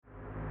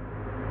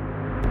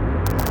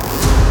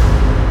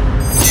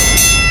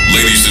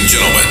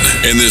gentlemen,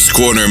 in this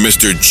corner,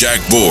 Mr. Jack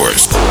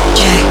Borst.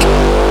 Jack.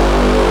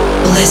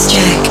 Let's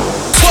Jack.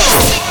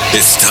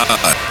 It's time.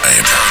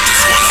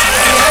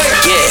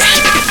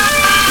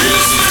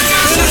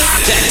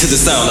 Jack to the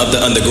sound of the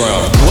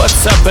underground.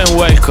 What's up and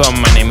welcome,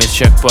 my name is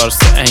Jack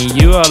Borst and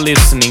you are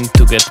listening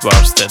to Get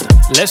Borsted.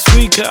 Last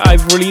week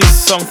I've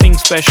released something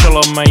special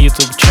on my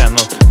YouTube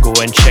channel, go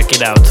and check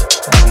it out.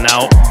 But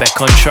now back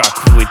on track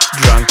with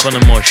Drunk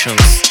on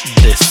Emotions,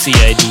 the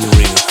CID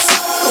remix.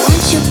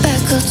 Once you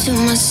back up to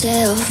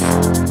myself,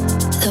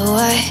 though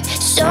I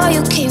saw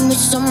you came with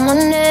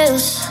someone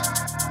else.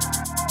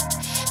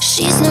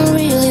 She's not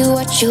really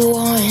what you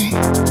want,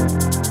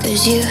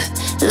 'cause you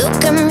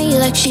look at me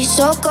like she's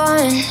all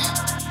gone.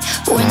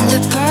 When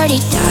the party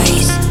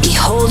dies, we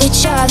hold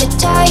each other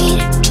tight.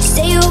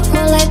 Say you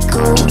won't let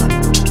go,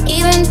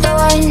 even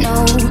though I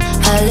know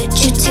I let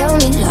you tell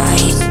me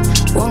lies.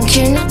 Won't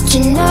care not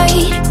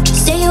tonight.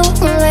 Say you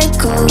won't let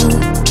go,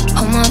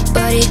 hold my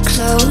body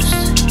close.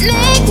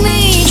 Make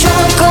me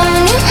drunk on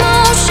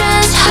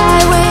emotions,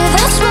 high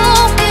without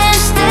smoking.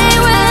 Stay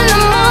when the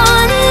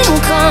morning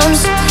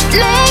comes.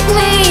 Make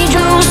me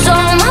lose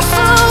all my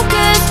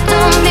focus.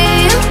 Don't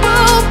be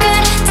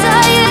broken,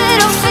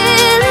 tired of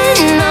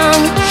feeling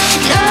numb.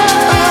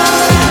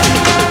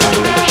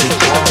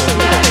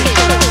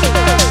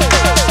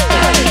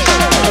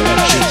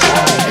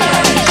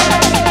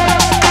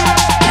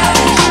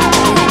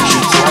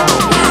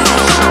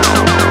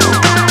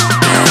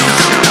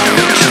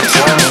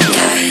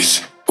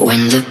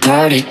 When the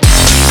party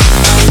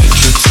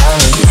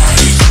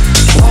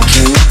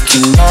walking up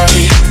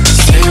tonight,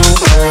 stay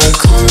away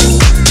cool.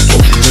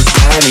 When the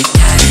party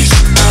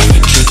I'll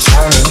let you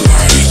tell me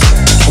lies.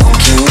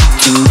 Walking up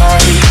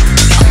tonight,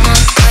 hold my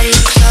body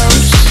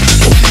close.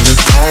 When the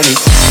party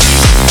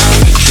I'll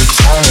let you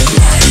tell me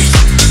lies.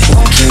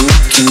 Walking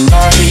up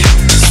tonight,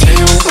 stay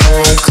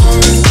away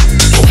cool.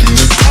 When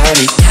the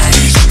party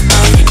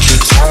I'll let you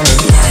tell me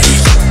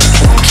lies.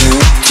 Walking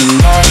up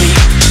tonight,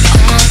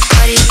 hold my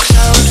body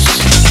close.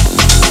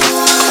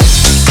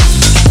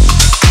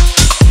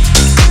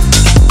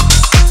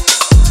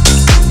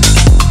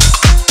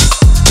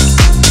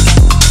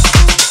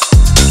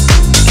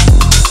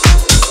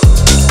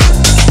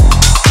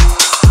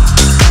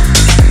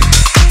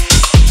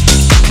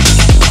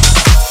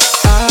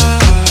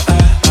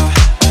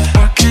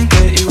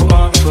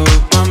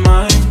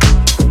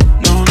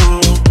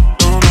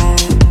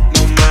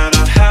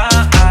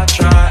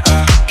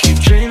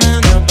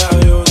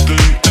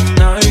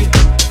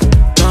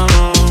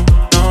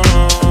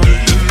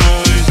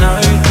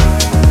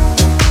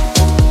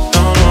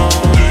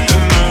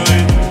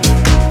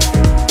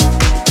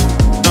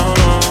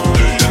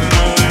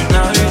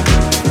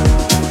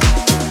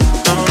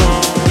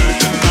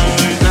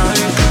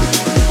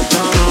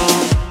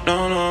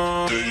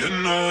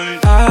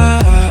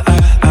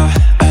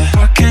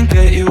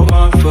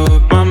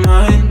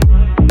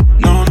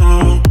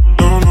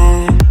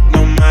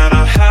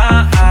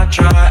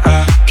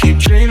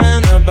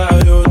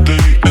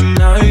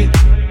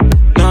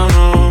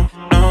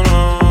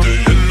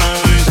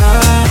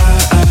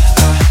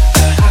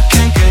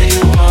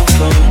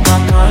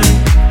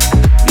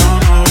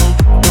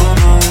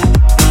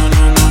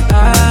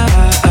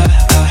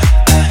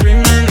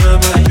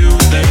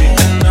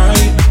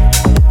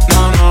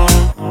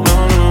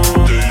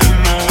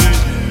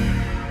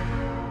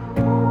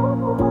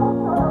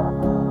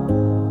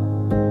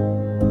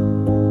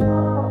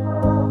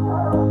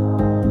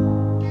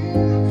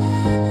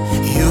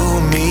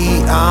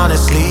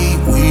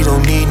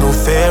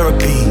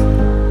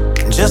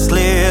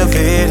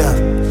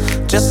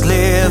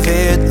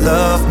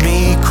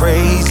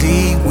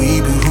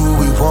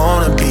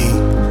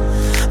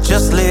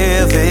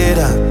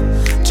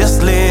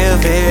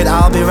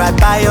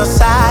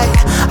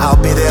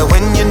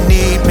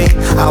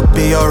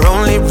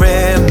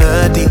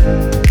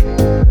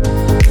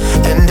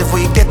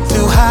 Get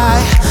too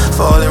high,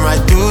 falling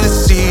right through the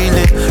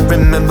ceiling.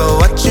 Remember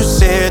what you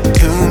said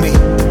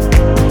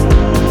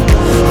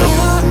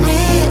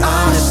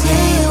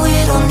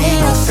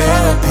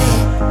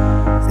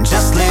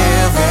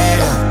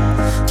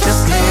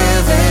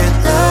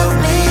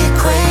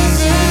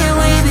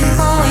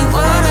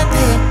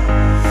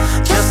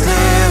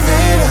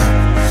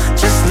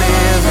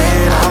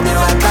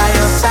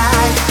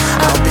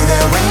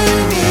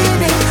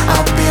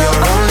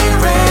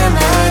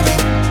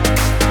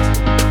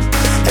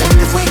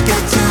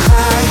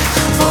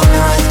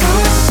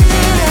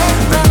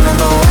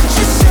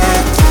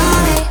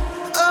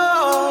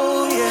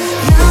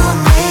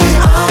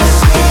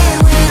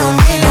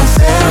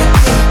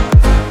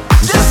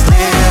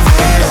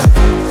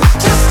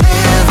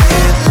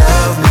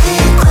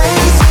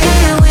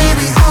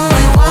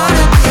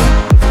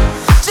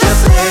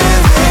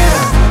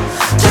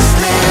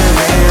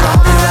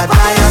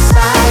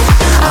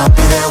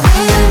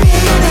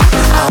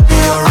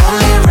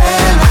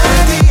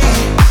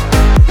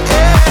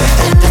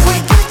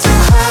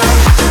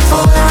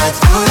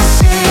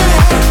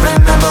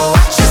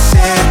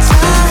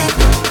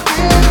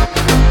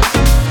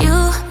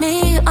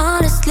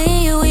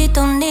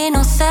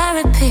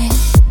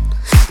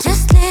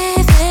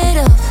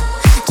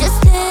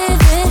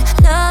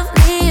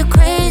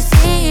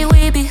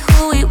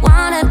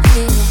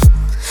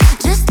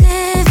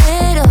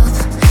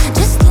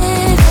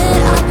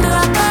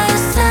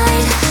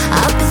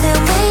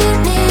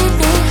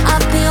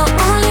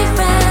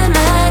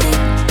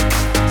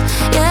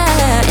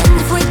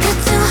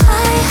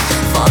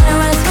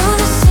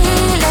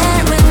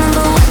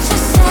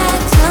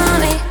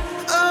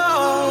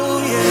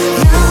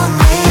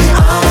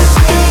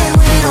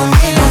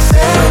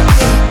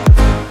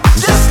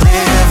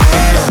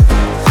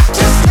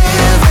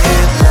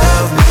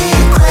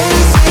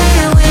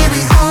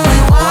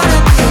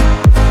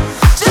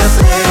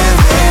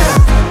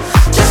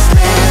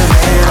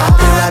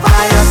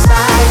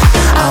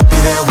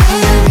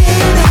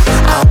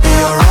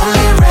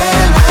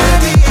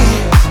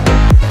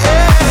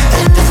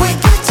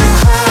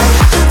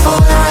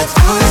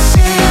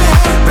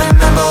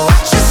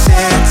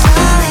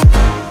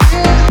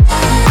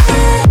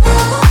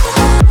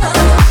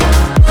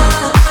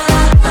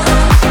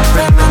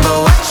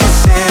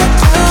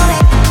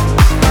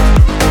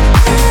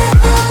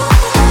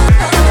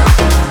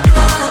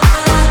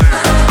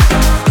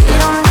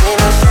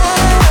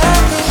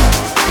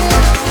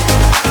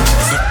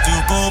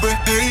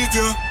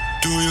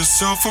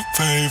yourself a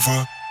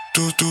favor.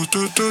 Do.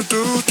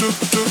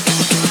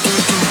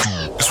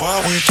 It's why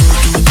we do.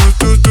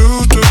 It's why we do.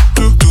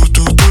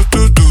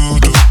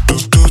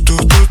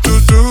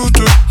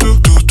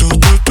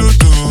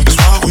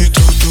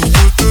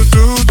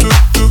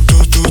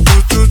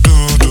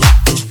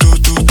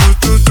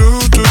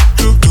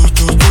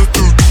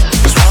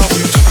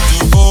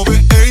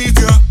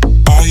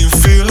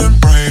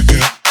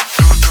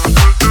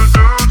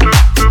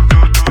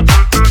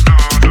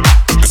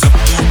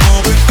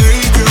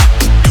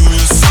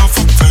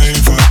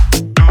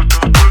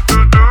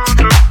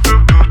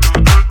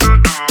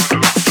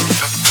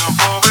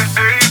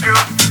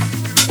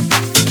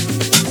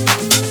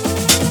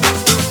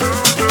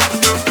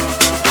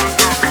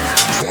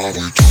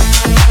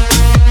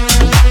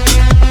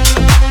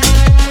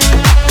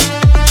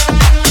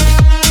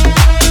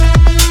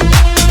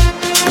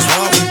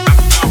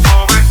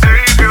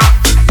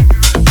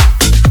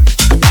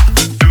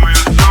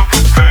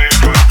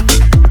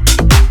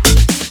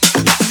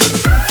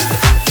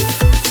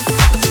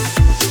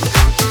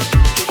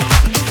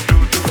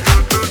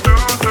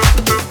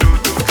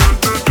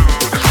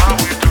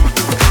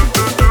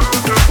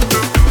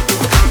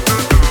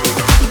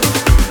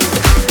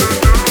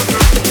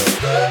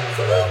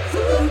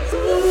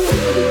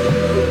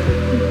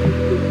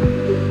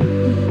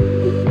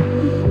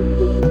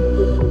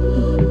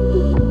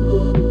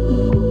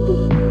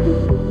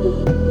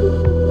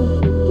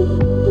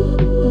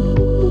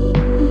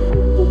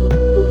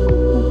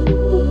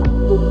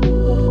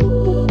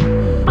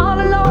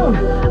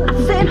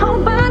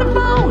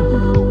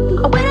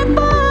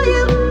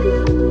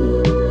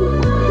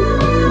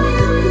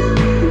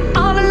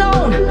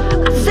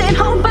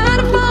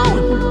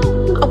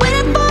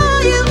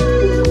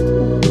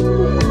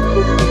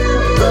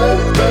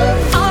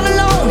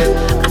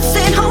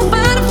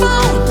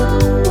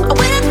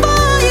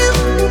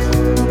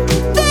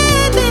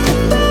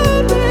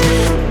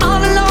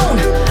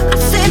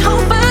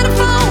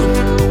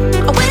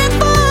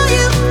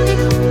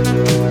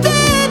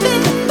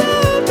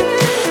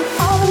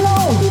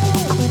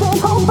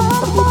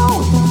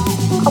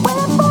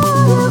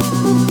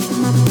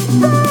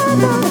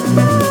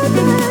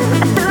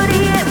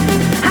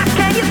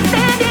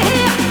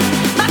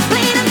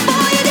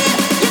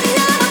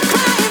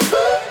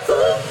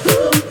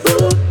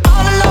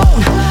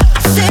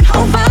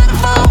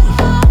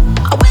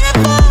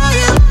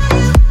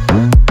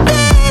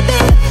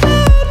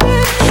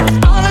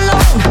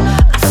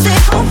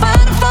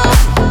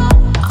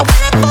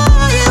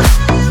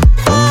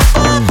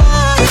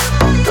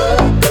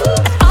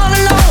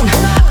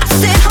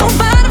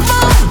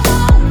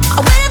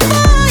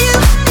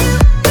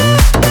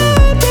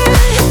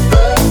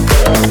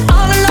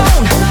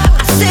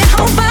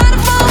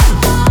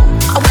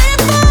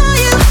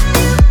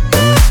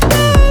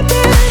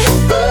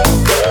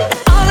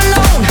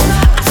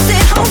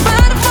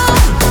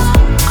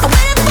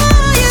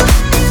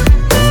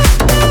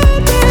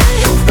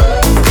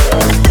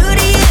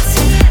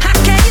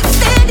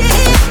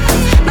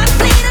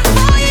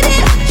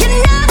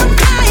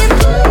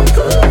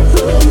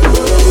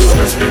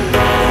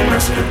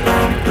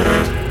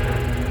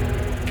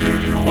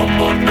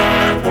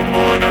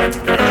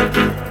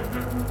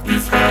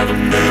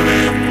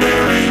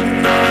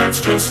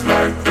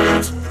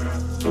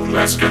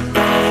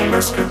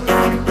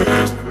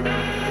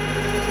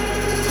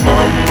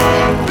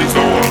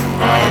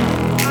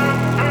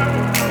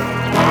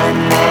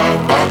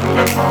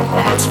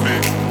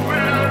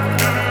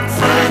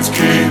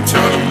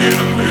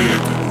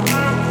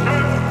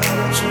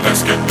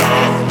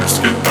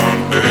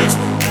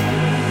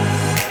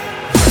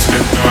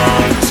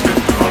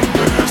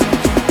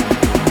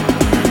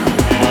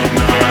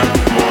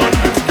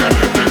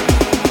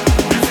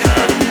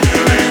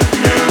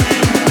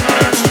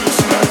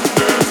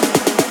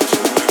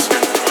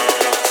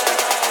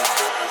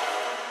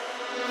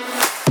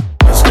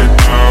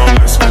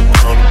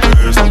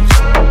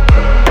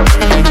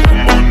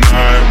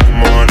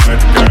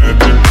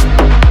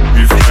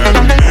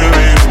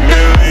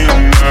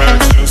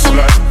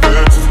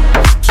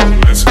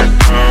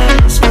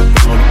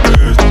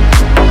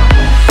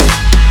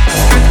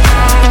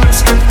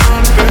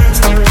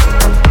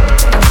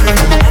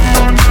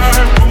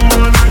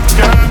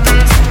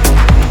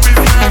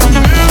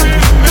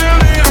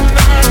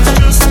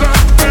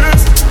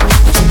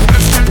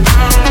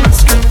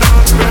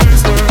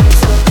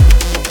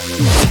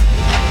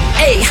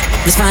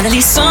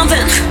 finally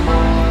something,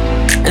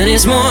 and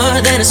it's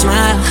more than a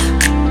smile.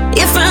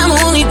 If I'm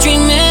only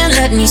dreaming,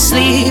 let me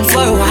sleep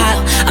for a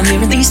while. I'm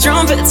hearing these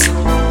trumpets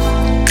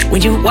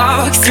when you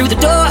walk through the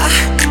door.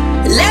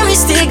 Let me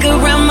stick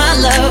around, my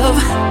love,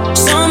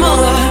 some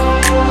more.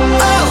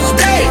 Oh,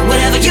 babe,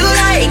 whatever you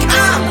like,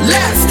 I'm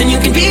left and you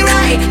can be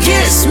right.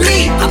 Kiss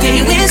me, I'll pay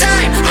you in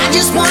time. I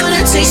just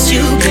wanna taste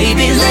you,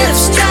 baby,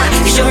 let's try.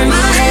 'Cause you're in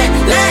my head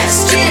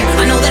last year.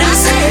 I know that I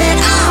said it,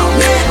 I'll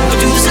never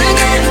do this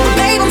again, but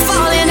babe, I'm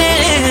falling in.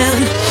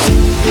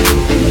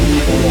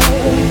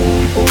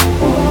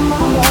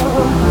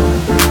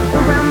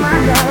 Around my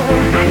love,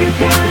 I just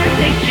wanna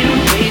taste you,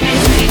 baby,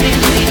 baby,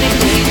 baby.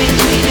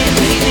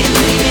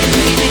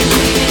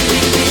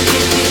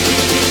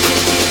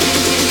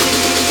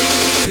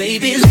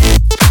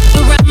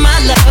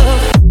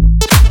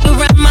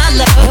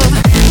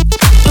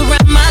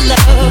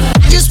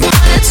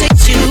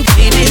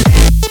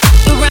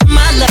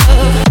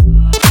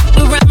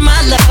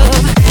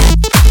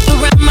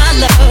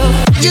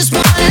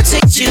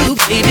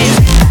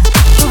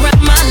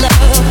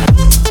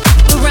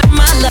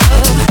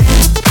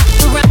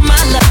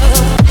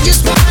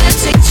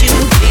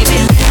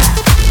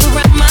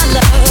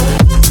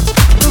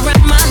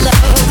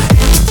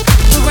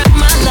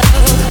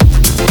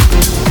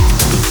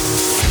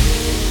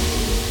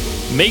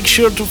 make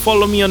sure to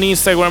follow me on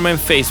Instagram and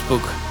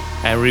Facebook.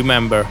 And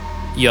remember,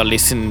 you're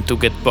listening to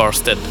Get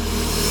Bursted.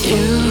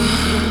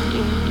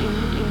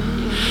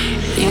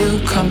 You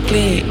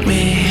complete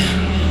me.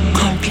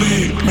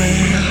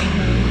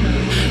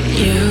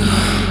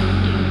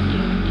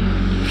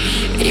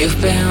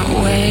 You've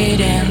been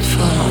waiting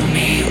for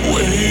me.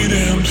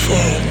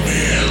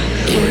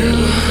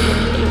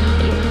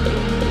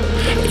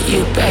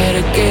 You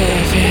better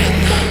give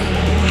in.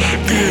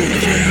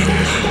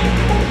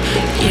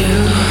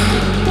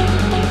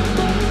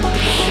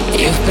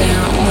 You've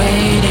been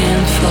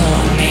waiting for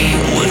me.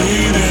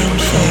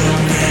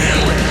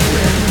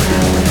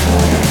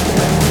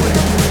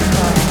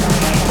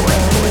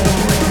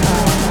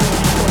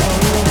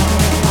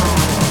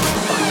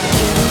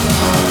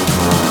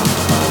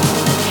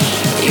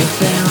 You've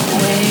been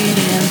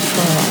waiting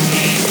for me.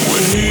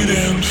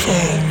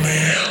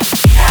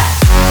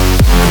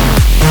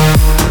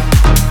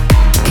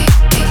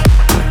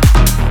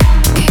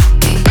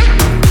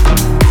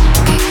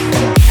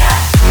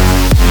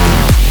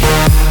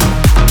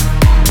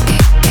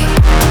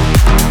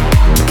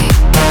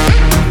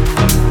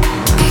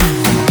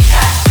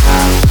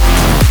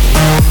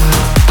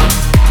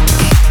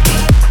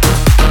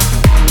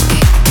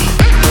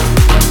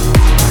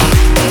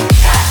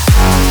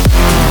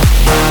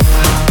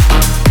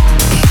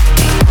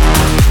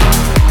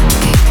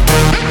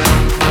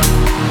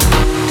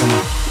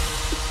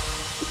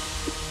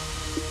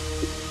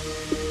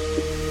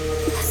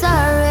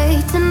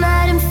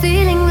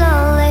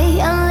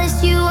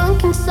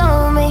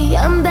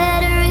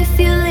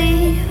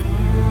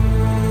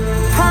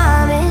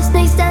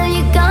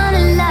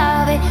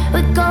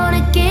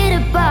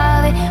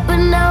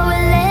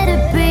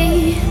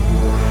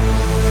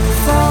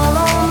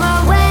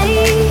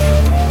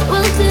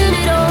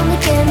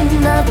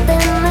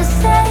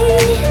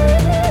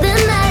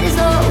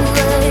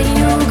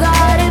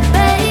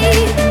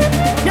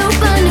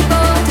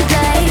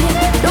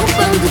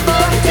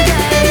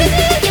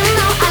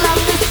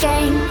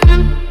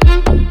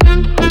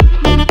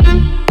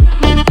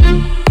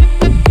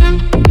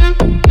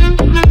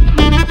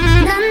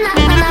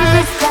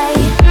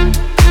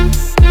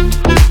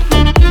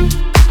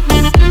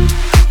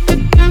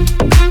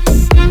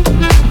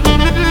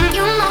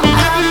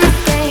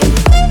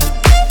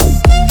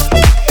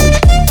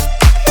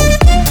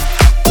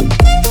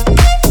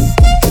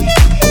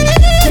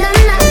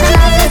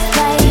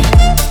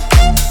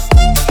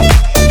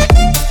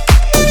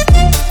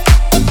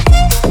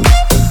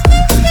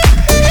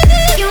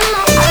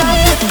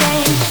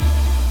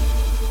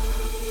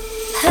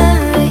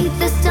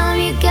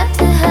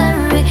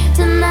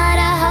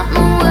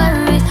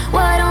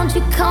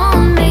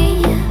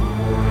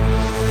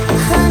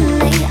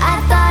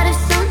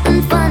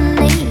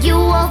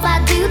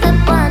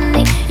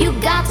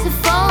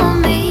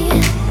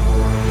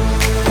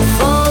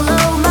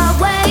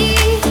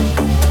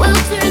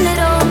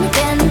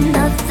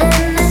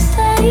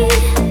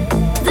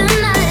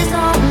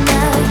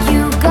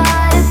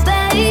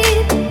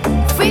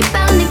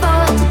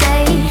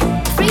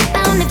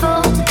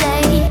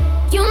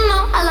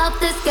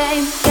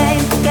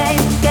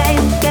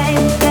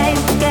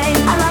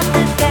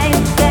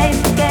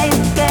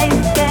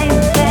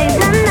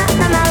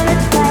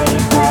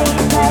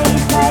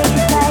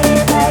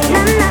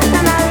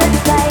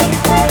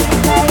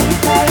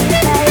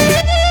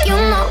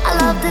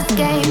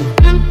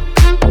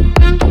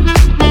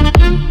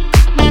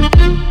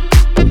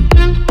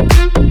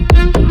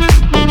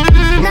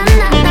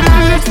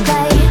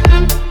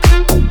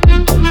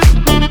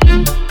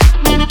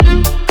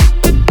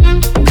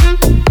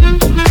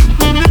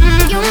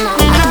 You know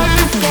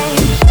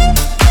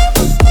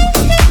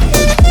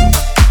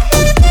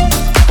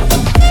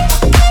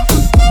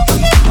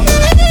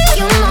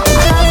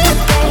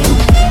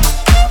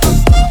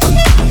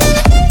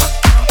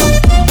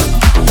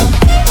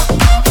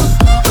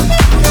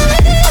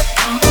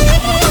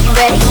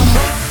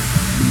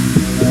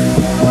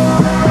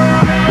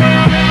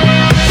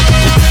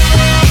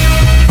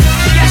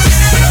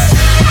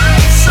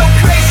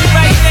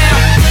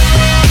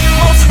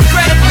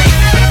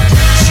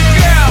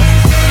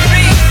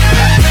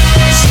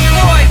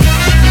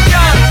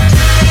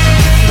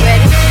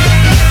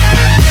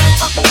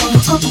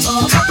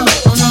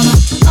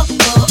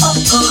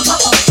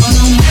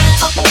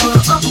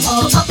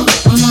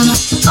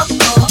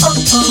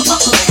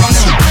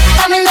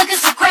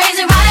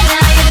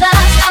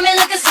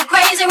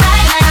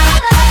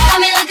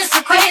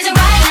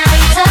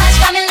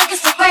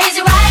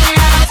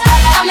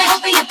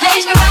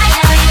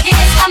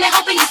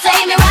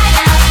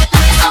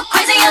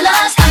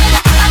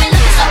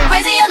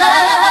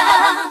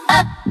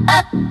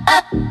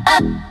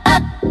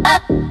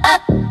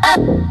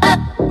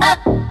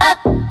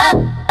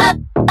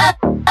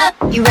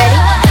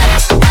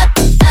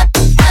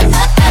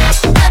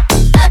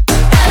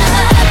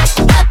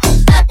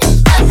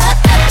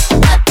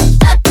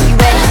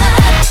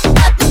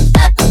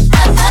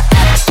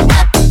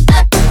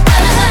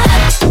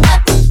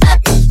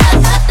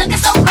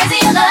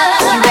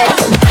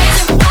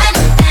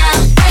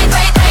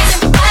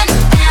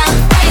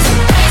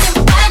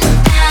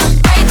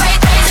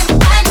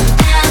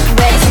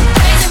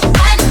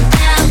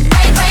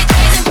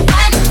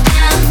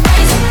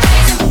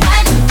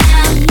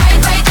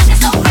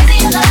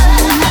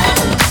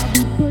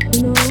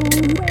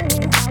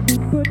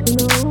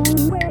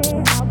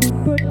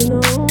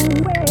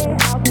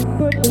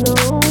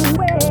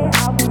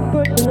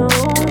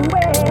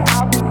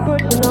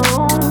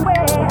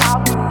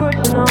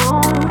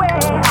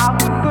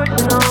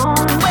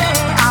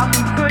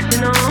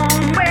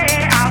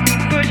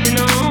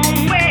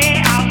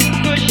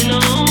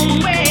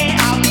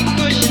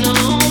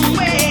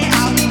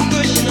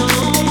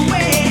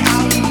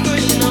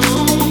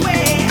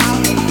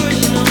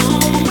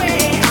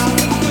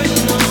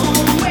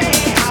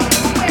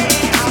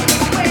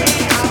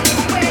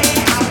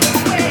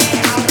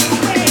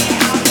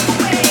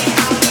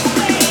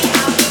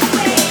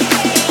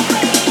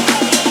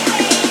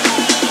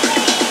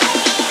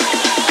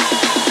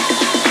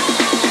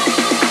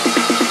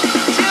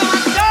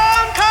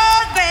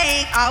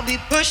I'll be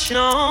pushing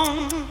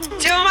on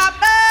till my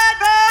blood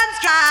runs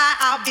dry.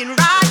 I've been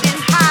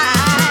riding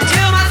high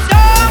till my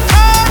stone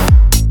cold,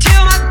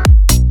 till my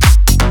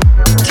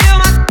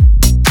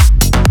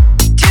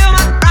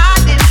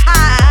riding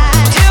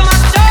high till my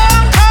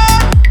stone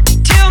cold,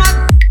 till my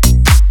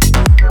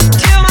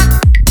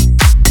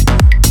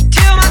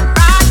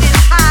riding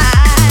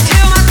high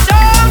till my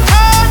stone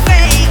cold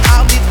wake.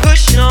 I'll be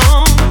pushing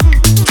on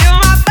till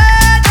my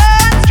blood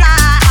runs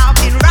dry. I've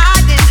been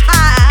riding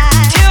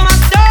high till my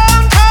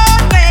stone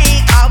cold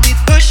wake. I'll be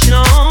pushing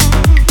on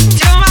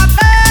till my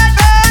blood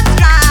runs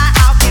dry.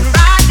 I've been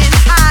riding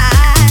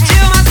high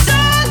till my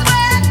soul's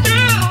wet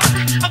through.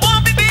 I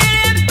won't be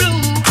feeling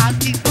blue. I'll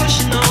keep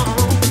pushing on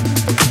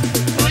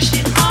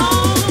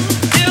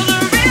till the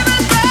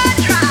rivers run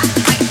dry.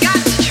 I got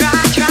to try.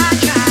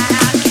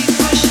 I'll keep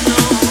pushing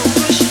on.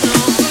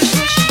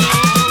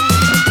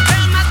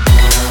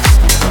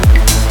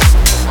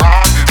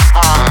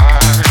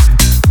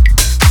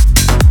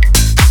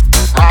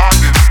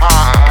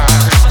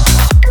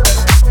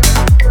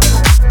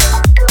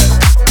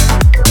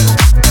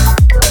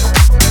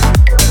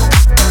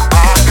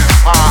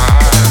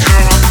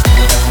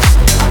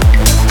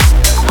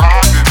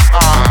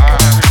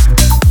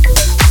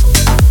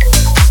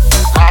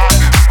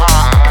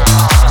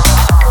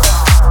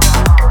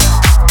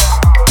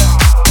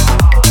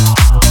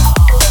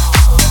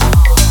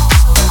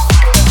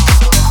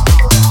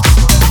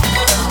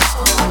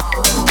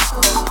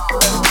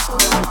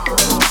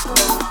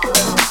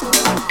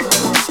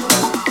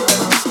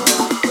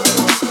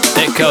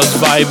 Tech House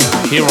vibe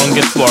here on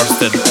Get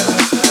Worsted.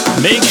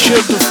 Make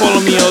sure to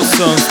follow me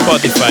also on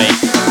Spotify.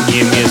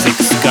 New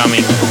music's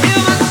coming.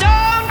 Till my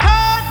stone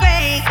cold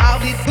wake, I'll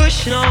be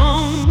pushing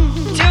on.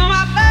 Till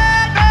my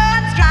blood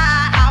runs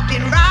dry, I've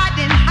been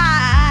riding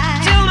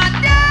high. Till my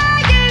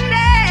dying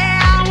day,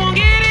 I won't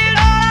give it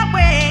all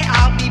away.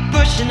 I'll be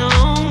pushing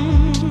on.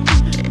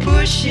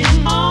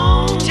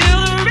 Till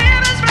the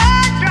rivers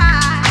run dry.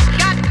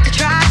 Got to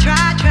try.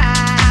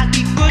 I'll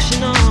keep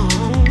pushing on.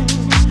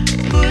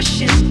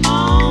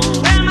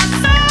 When my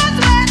soul's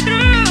wet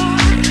through,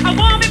 I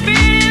won't be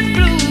feeling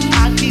blue.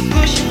 I'll keep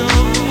pushing on.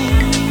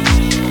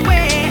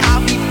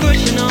 I'll be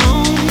pushing on.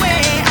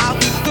 I'll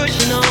be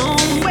pushing on.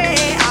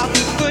 I'll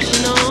be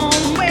pushing on.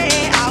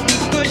 I'll be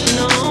pushing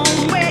on.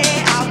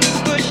 I'll be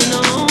pushing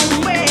on.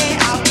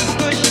 I'll be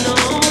pushing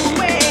on.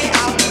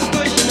 I'll be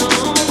pushing on.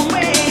 I'll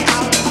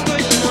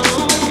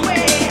be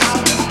pushing on.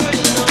 I'll be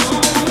pushing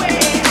on.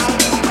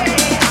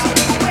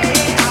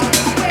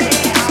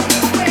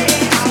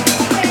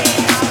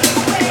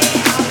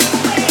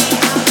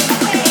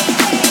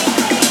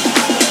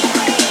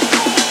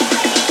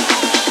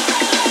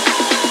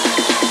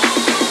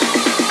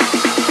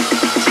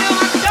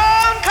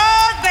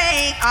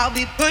 I'll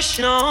be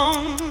pushing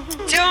on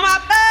till my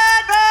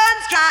blood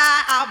runs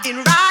dry. I've been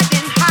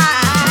riding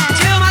high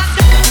till my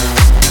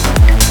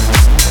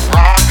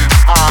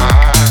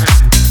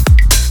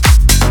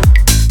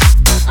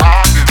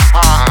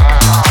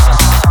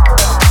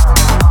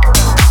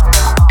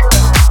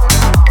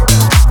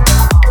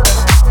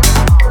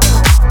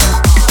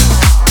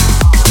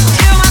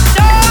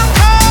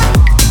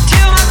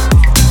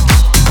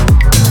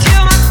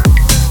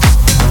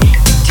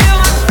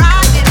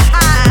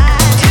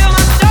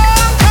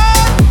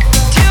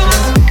till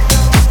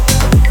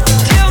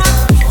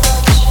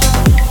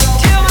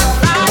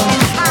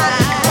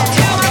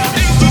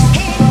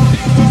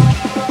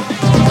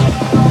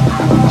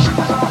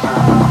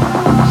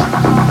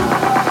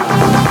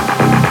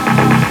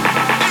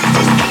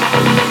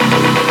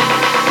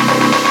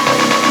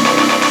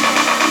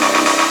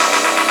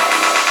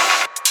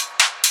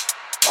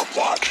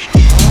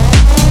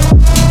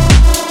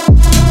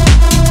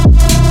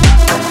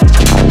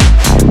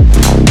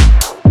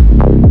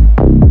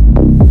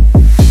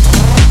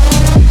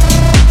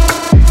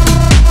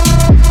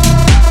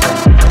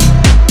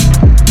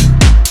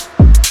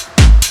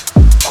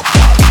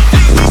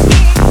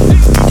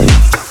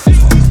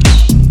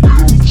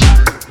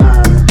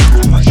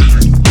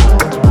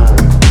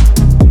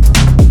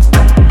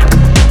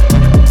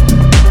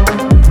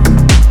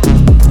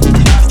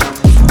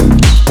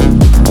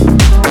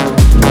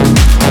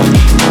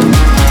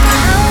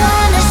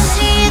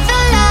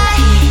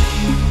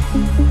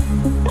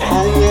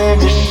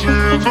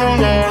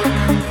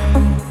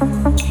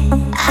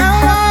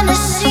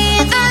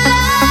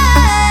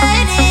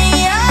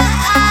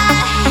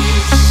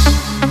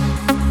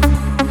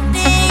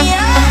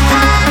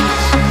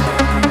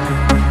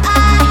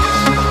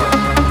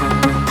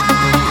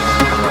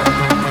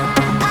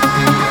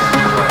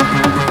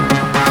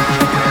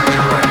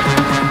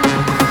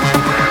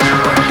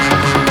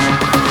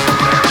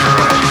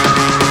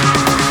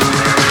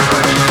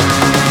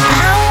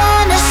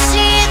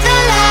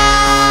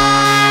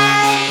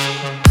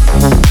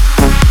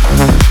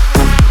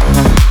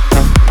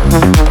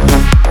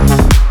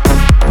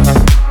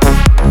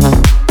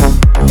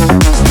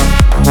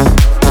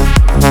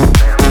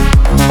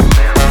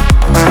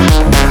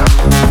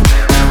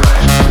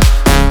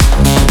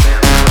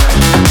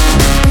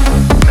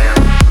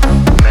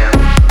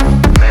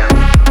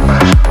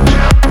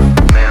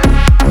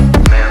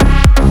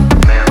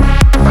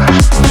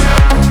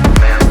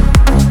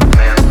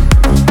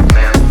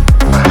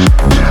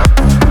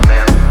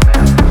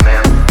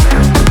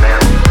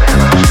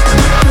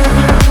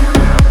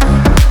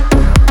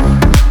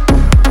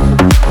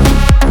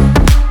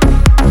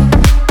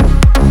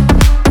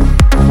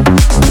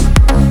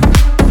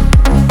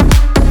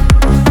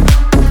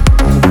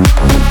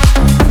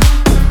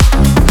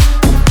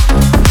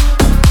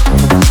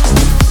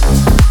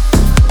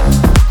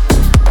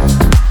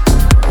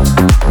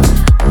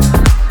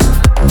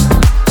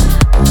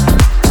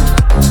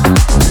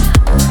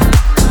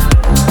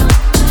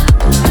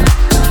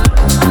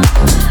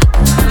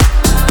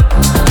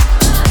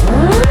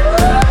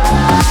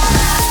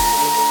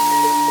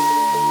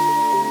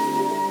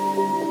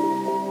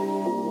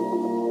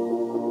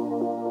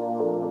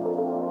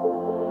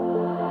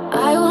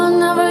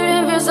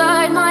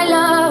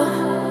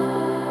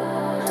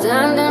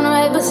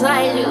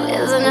beside you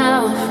is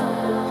enough.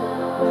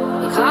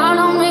 Call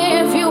on me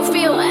if you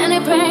feel any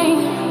pain.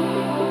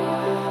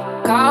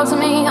 Call to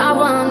me, I'll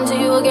run to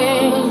you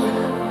again.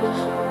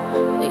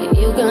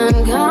 You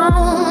can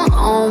count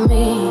on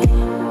me,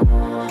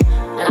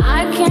 and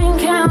I can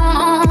count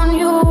on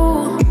you.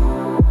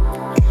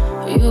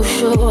 You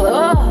show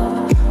up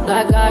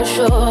like I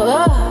show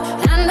up,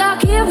 and I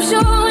keep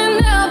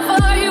showing up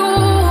for you.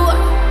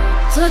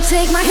 So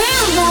take my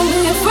hand, don't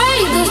be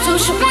afraid. This too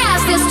shall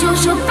pass, this too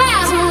shall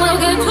pass, and we'll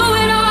get through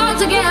it all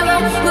together.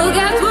 We'll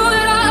get through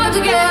it all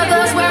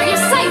together. Swear you're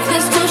safe.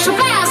 This too shall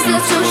pass,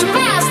 this too shall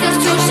pass, this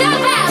too shall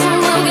pass, and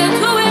we'll get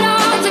through it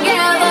all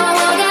together.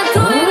 We'll get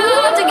through it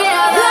all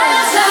together.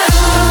 That's love.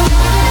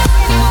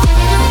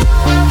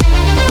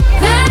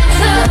 That's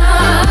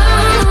love.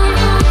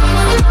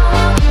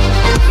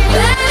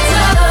 That's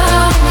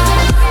love.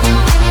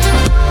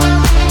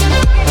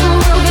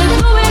 We'll get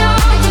through it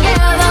all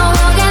together.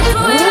 We'll get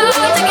through it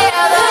all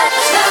together.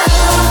 That's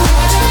love.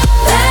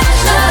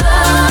 That's love.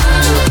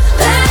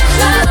 That's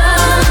love.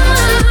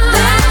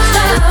 That's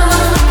love.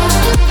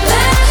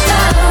 That's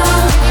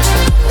love.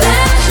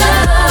 That's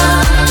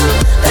love.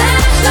 That's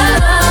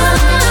love.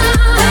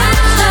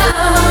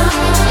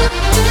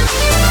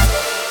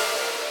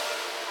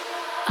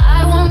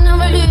 I will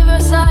never leave your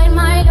side,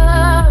 my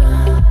love.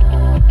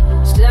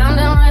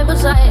 Standing right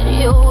beside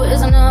you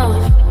is enough.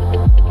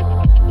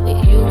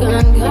 You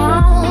can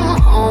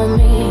count on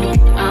me,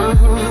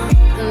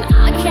 and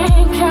I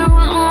can count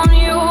on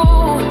you.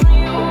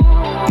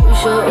 You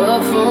show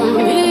up for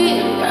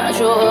me, I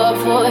show up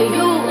for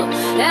you,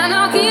 and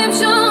I'll keep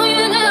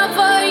showing up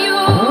for you.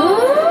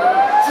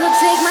 So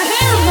take my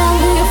hand, don't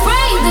be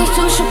afraid. This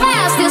too shall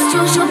pass, this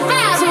too shall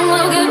pass, and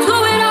we'll get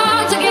through it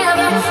all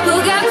together.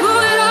 We'll get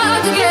through it all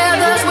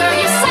together. Swear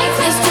you're safe.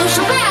 This too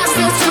shall pass,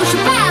 this too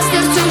shall pass,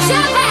 this too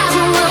shall pass,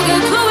 and we'll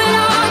get through it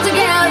all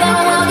together.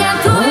 We'll get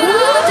through it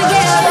all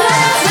together.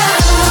 That's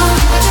love.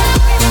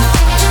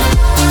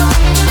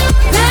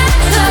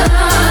 That's love. That's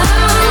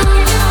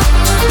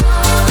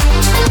love.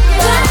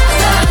 That's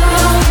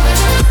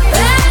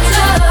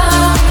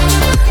love.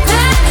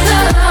 That's love. That's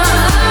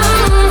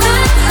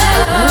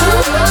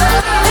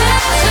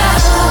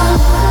love.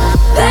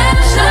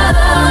 That's love.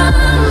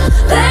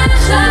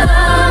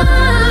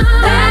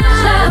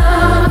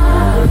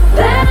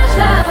 That's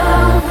love.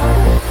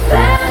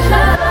 That's love. That's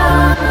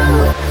love.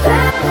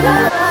 That's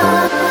love.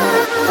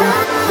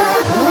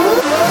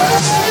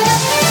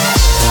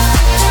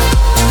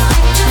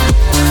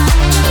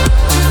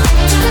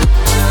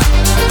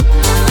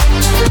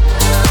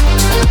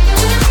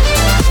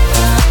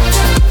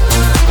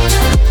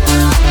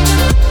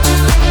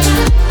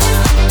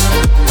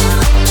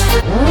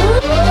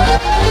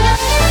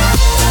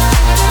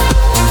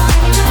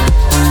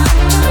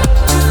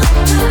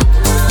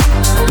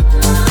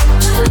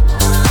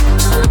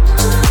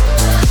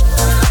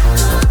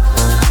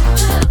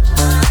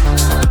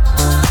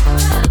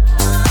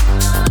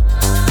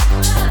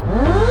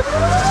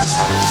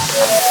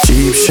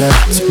 Cheap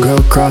shots go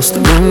across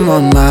the room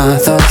on my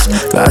thoughts.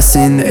 Glass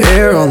in the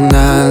air all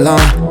night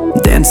long,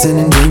 dancing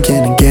and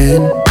drinking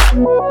again.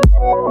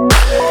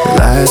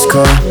 Last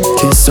call,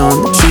 kiss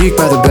on the cheek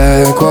by the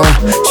back wall.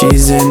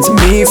 She's into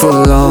me for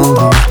the long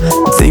haul.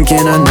 I'm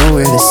thinking I know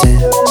where this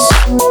ends.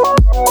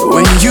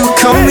 When you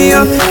call me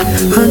up,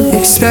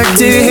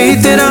 unexpected,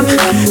 hate that I'm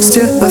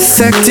still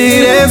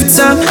affected every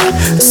time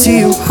I see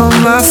you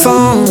on my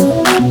phone.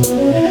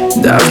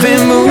 And I've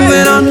been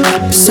moving on,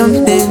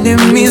 something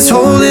in me is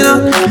holding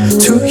on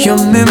to your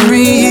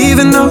memory,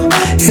 even though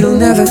it'll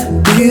never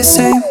be the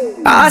same.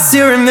 I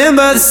still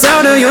remember the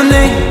sound of your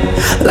name,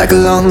 like a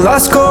long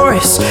lost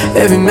chorus.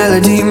 Every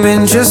melody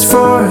meant just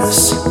for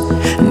us,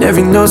 and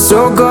every note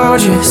so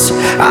gorgeous.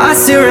 I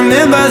still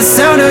remember the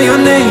sound of your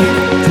name,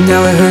 and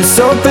now it hurts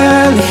so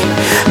badly,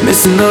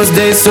 missing those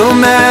days so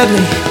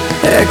madly.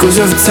 Echoes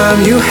of the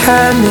time you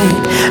had me.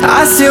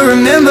 I still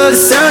remember the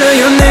sound of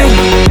your name.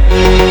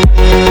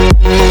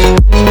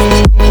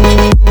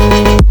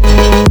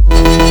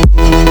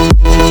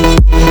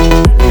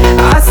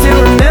 I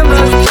still remember.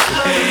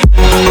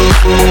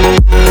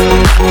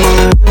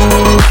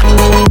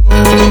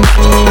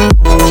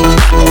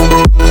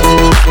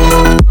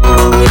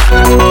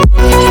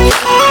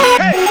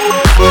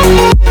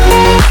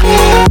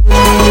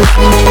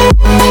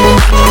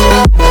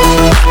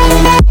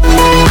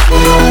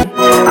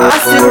 I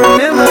still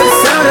remember the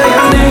sound of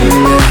your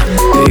name.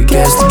 Big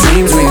as the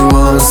dreams we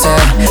once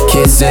had,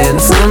 kids in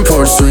the front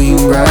porch swing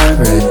bright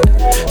red.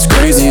 It's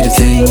crazy to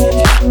think,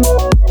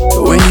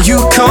 when you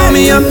call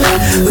me up,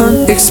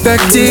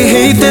 unexpected,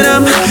 hate that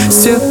I'm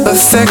still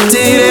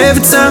affected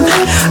every time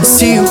I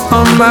see you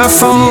on my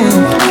phone.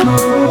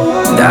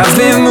 And I've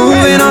been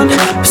moving on,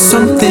 but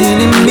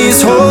something in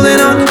me's holding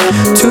on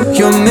to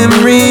your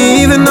memory,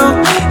 even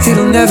though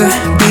it'll never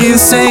be the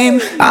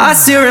same. I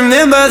still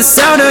remember the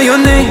sound of your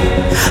name,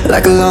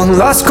 like a long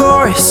lost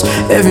chorus.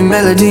 Every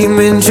melody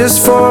meant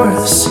just for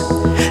us,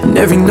 and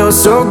every note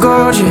so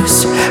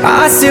gorgeous.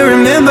 I still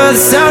remember the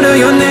sound of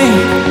your name,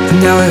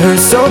 and now it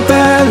hurts so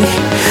badly,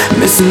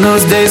 missing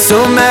those days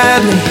so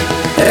madly.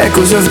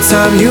 echoes of the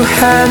time you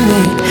had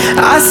me.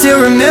 I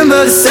still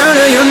remember the sound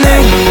of your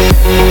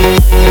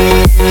name.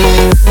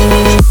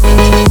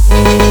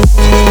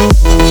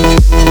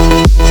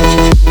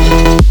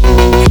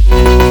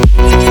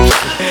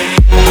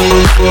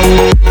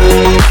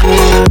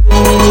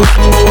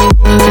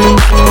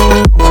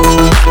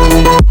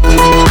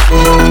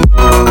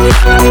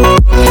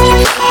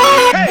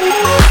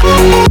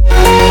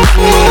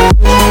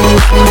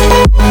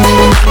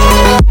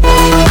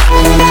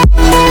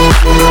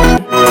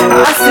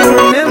 I still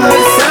remember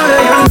the sound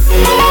of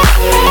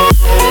your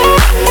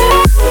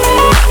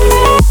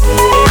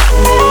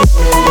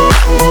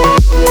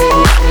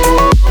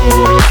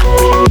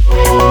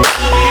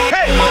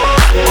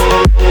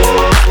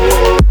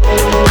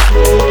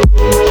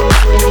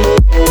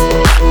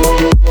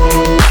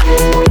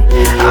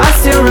I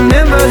still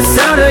remember the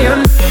sound of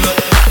your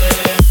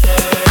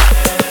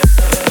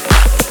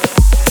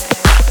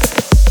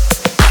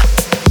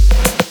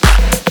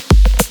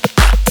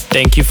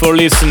Thank you for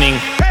listening.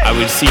 I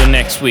will see you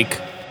next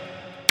week.